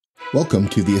Welcome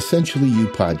to the Essentially You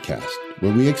podcast,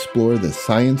 where we explore the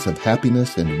science of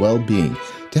happiness and well-being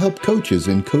to help coaches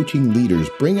and coaching leaders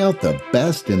bring out the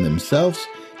best in themselves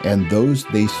and those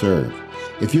they serve.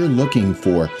 If you're looking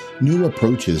for new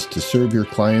approaches to serve your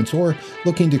clients or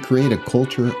looking to create a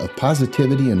culture of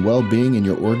positivity and well-being in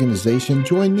your organization,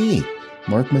 join me,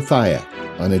 Mark Mathia,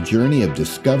 on a journey of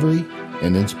discovery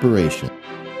and inspiration.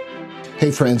 Hey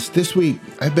friends, this week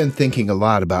I've been thinking a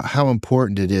lot about how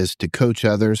important it is to coach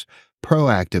others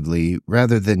proactively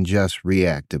rather than just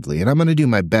reactively. And I'm going to do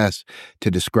my best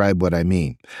to describe what I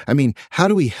mean. How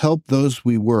do we help those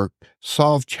we work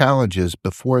solve challenges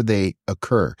before they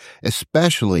occur,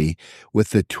 especially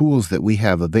with the tools that we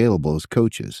have available as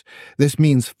coaches? This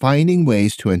means finding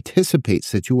ways to anticipate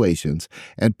situations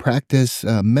and practice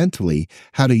mentally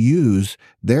how to use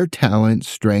their talent,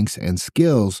 strengths, and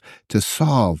skills to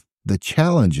solve the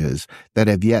challenges that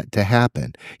have yet to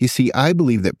happen. You see, I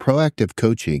believe that proactive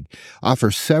coaching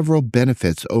offers several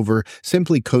benefits over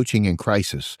simply coaching in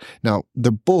crisis. Now,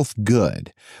 they're both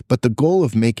good, but the goal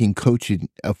of making coaching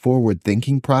a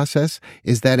forward-thinking process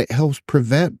is that it helps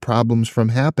prevent problems from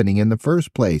happening in the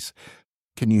first place.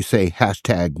 Can you say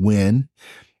 #win?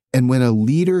 And when a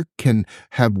leader can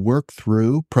have worked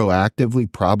through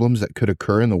proactively problems that could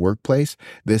occur in the workplace,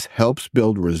 this helps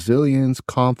build resilience,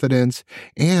 confidence,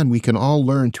 and we can all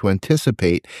learn to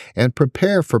anticipate and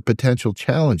prepare for potential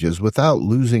challenges without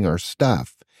losing our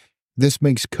stuff. This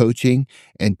makes coaching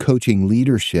and coaching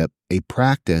leadership a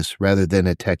practice rather than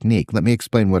a technique. Let me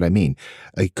explain what I mean.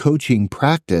 A coaching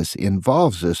practice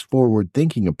involves this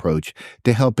forward-thinking approach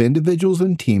to help individuals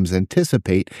and teams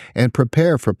anticipate and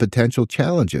prepare for potential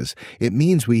challenges. It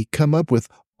means we come up with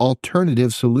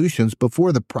alternative solutions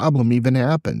before the problem even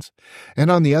happens. And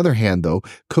on the other hand, though,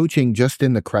 coaching just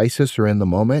in the crisis or in the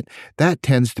moment, that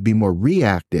tends to be more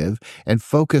reactive and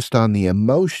focused on the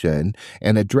emotion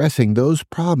and addressing those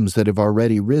problems that have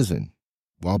already risen.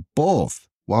 While both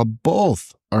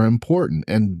are important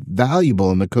and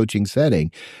valuable in the coaching setting,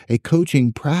 a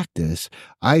coaching practice,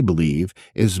 I believe,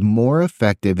 is more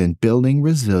effective in building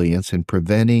resilience and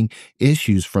preventing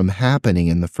issues from happening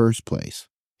in the first place.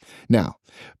 Now,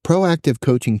 proactive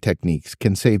coaching techniques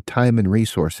can save time and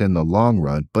resource in the long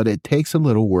run, but it takes a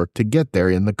little work to get there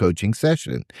in the coaching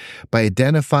session. By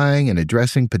identifying and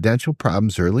addressing potential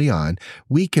problems early on,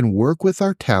 we can work with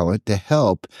our talent to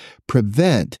help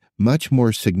prevent much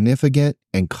more significant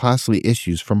and costly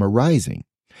issues from arising.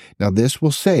 Now, this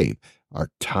will save our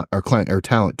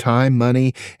talent time,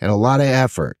 money, and a lot of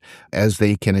effort as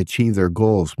they can achieve their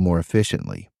goals more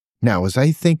efficiently. Now, as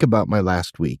I think about my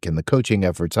last week and the coaching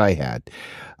efforts I had,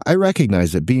 I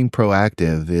recognize that being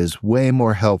proactive is way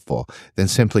more helpful than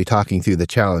simply talking through the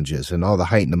challenges and all the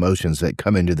heightened emotions that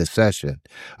come into the session.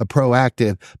 A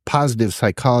proactive, positive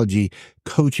psychology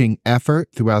coaching effort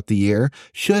throughout the year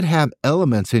should have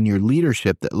elements in your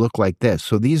leadership that look like this.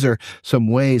 So these are some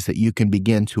ways that you can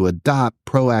begin to adopt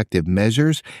proactive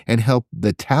measures and help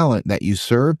the talent that you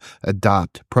serve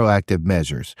adopt proactive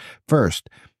measures. First,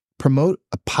 promote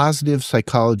a positive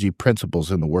psychology principles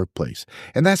in the workplace.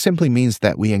 And that simply means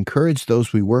that we encourage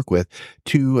those we work with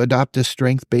to adopt a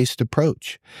strength-based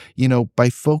approach.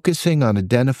 By focusing on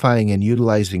identifying and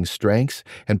utilizing strengths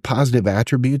and positive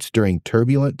attributes during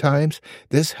turbulent times,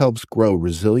 this helps grow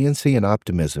resiliency and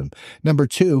optimism. Number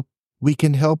two, we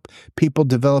can help people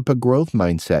develop a growth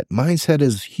mindset. Mindset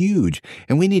is huge,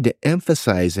 and we need to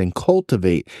emphasize and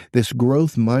cultivate this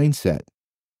growth mindset,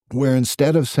 where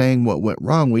instead of saying what went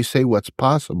wrong, we say what's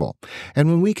possible. And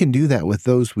when we can do that with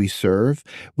those we serve,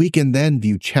 we can then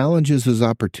view challenges as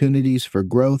opportunities for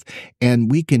growth,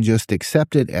 and we can just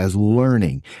accept it as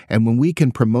learning. And when we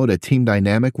can promote a team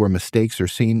dynamic where mistakes are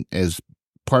seen as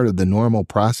part of the normal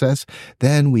process,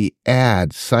 then we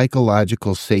add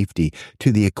psychological safety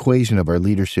to the equation of our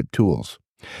leadership tools.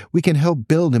 We can help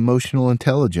build emotional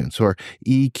intelligence, or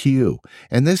EQ,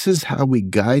 and this is how we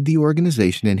guide the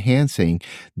organization, enhancing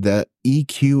the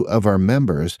EQ of our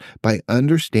members by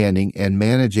understanding and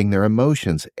managing their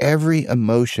emotions. Every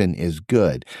emotion is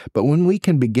good, but when we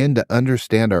can begin to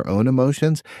understand our own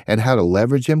emotions and how to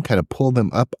leverage them, kind of pull them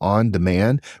up on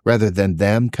demand rather than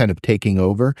them kind of taking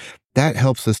over, that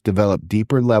helps us develop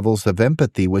deeper levels of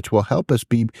empathy, which will help us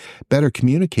be better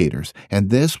communicators,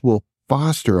 and this will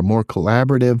foster a more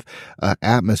collaborative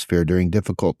atmosphere during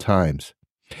difficult times.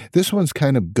 This one's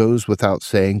kind of goes without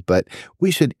saying, but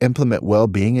we should implement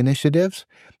well-being initiatives,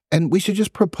 and we should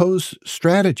just propose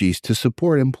strategies to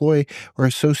support employee or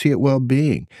associate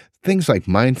well-being. Things like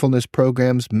mindfulness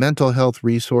programs, mental health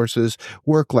resources,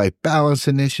 work-life balance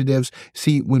initiatives.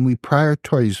 See, when we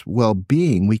prioritize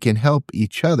well-being, we can help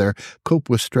each other cope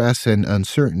with stress and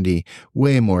uncertainty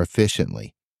way more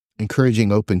efficiently.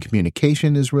 Encouraging open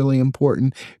communication is really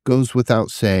important, goes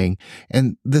without saying.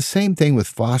 And the same thing with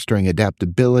fostering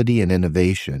adaptability and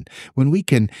innovation. When we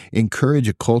can encourage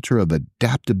a culture of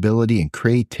adaptability and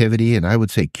creativity, and I would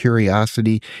say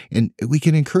curiosity, and we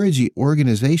can encourage the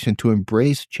organization to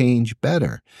embrace change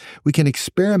better. We can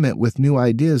experiment with new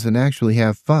ideas and actually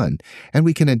have fun, and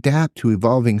we can adapt to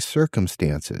evolving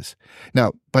circumstances.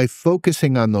 Now, by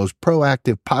focusing on those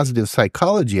proactive positive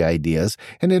psychology ideas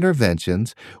and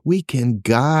interventions, we can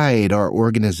guide our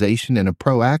organization in a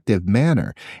proactive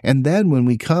manner. And then when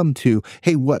we come to,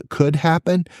 hey, what could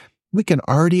happen? We can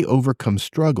already overcome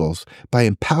struggles by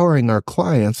empowering our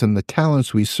clients and the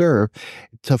talents we serve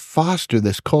to foster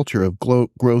this culture of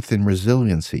growth and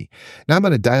resiliency. Now, I'm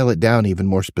going to dial it down even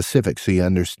more specific so you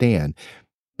understand.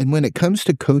 And when it comes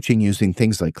to coaching using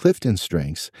things like Clifton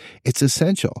Strengths, it's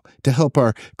essential to help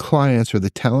our clients or the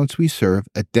talents we serve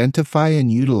identify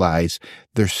and utilize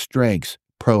their strengths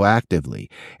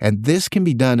proactively. And this can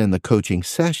be done in the coaching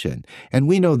session. And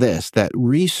we know that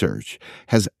research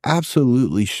has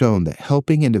absolutely shown that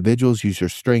helping individuals use their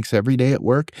strengths every day at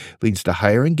work leads to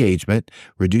higher engagement,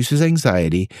 reduces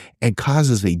anxiety, and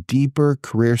causes a deeper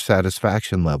career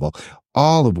satisfaction level,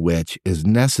 all of which is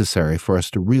necessary for us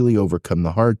to really overcome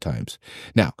the hard times.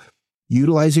 Now,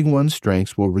 utilizing one's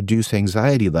strengths will reduce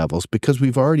anxiety levels because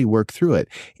we've already worked through it.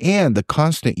 And the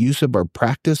constant use of our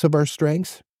practice of our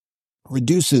strengths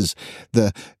reduces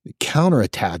the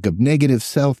counterattack of negative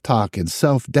self-talk and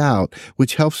self-doubt,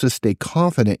 which helps us stay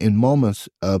confident in moments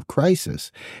of crisis.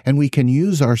 And we can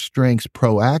use our strengths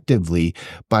proactively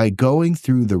by going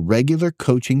through the regular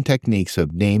coaching techniques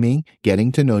of naming,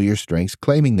 getting to know your strengths,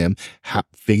 claiming them,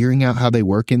 figuring out how they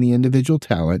work in the individual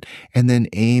talent, and then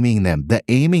aiming them. The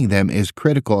aiming them is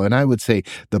critical, and I would say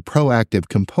the proactive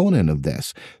component of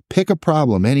this. Pick a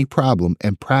problem, any problem,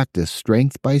 and practice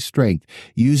strength by strength,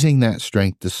 using that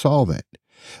strength to solve it.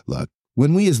 Look,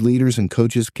 when we as leaders and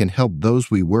coaches can help those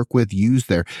we work with use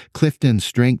their Clifton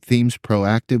strength themes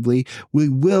proactively, we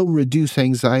will reduce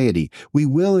anxiety, we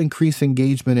will increase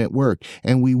engagement at work,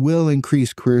 and we will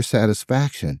increase career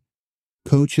satisfaction.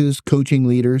 Coaches, coaching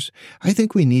leaders, I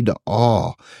think we need to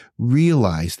all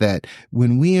realize that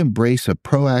when we embrace a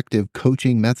proactive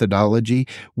coaching methodology,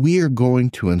 we are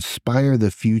going to inspire the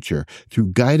future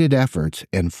through guided efforts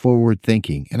and forward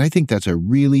thinking. And I think that's a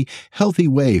really healthy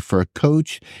way for a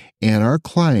coach and our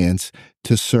clients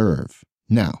to serve.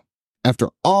 Now, after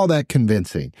all that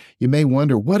convincing, you may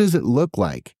wonder, what does it look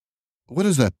like? What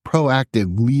does a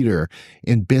proactive leader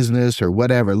in business or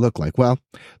whatever look like? Well,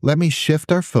 let me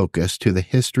shift our focus to the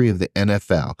history of the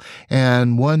NFL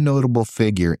and one notable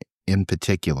figure in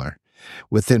particular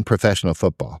within professional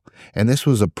football. And this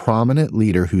was a prominent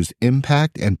leader whose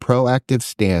impact and proactive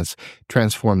stance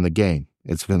transformed the game.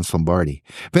 It's Vince Lombardi.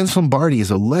 Vince Lombardi is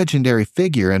a legendary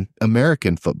figure in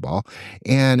American football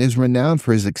and is renowned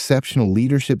for his exceptional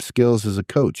leadership skills as a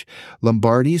coach.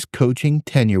 Lombardi's coaching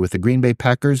tenure with the Green Bay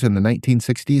Packers in the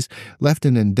 1960s left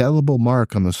an indelible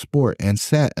mark on the sport and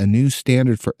set a new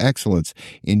standard for excellence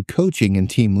in coaching and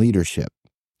team leadership.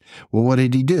 Well, what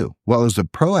did he do? Well, as a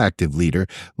proactive leader,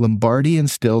 Lombardi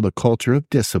instilled a culture of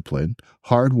discipline,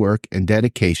 hard work, and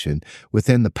dedication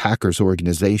within the Packers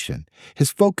organization.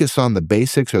 His focus on the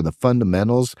basics or the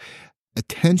fundamentals,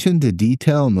 attention to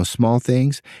detail in the small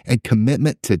things, and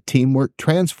commitment to teamwork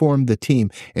transformed the team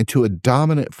into a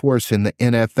dominant force in the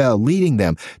NFL, leading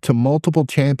them to multiple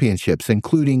championships,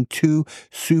 including 2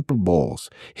 Super Bowls.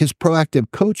 His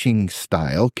proactive coaching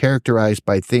style, characterized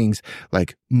by things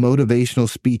like motivational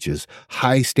speeches,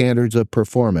 high standards of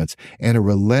performance, and a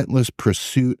relentless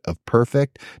pursuit of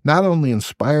perfect, not only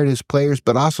inspired his players,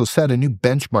 but also set a new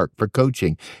benchmark for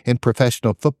coaching in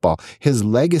professional football. His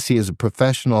legacy as a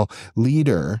professional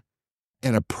leader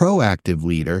and a proactive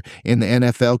leader in the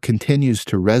NFL continues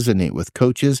to resonate with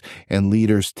coaches and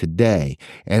leaders today,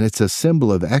 and it's a symbol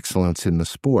of excellence in the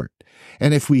sport.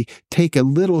 And if we take a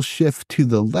little shift to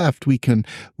the left, we can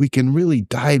really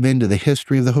dive into the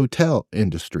history of the hotel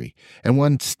industry. And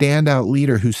one standout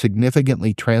leader who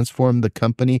significantly transformed the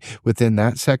company within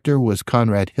that sector was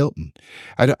Conrad Hilton.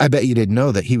 I bet you didn't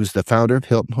know that he was the founder of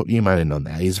Hilton. You might have known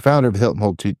that. He's the founder of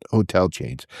Hilton hotel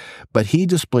chains. But he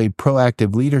displayed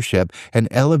proactive leadership and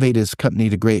elevated his company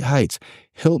to great heights.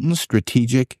 Hilton's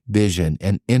strategic vision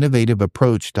and innovative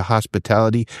approach to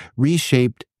hospitality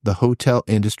reshaped the hotel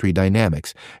industry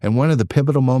dynamics. And one of the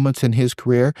pivotal moments in his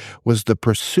career was the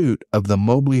pursuit of the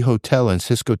Mobley Hotel in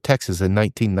Cisco, Texas in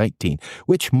 1919,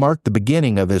 which marked the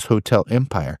beginning of his hotel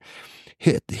empire.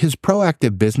 His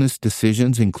proactive business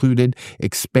decisions included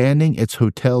expanding its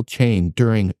hotel chain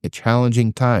during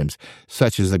challenging times,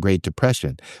 such as the Great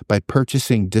Depression. By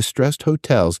purchasing distressed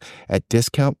hotels at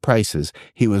discount prices,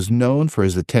 he was known for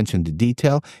his attention to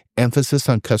detail, emphasis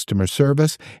on customer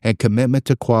service, and commitment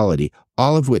to quality,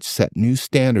 all of which set new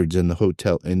standards in the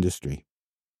hotel industry.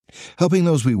 Helping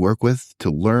those we work with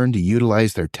to learn to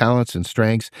utilize their talents and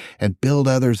strengths and build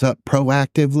others up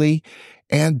proactively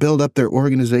and build up their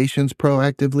organizations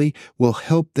proactively will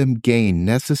help them gain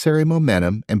necessary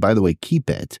momentum, and by the way, keep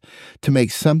it, to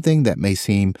make something that may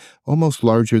seem almost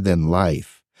larger than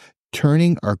life.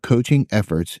 Turning our coaching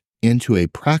efforts into a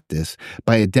practice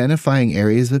by identifying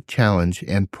areas of challenge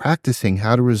and practicing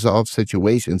how to resolve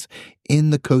situations in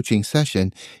the coaching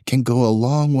session can go a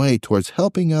long way towards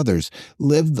helping others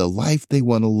live the life they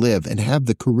want to live and have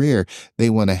the career they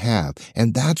want to have.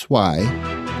 And that's why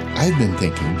I've been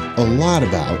thinking a lot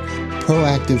about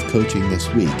proactive coaching this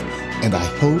week, and I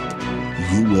hope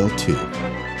you will too.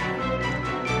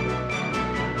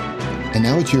 And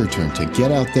now it's your turn to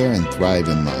get out there and thrive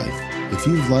in life. If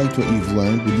you've liked what you've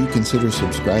learned, would you consider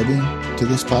subscribing to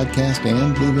this podcast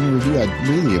and leaving a review? I'd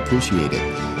really appreciate it.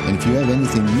 And if you have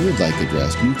anything you would like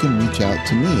addressed, you can reach out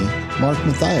to me, Mark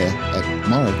Mathia, at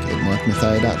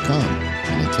mark@markmathia.com.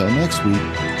 And until next week,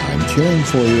 I'm cheering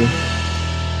for you.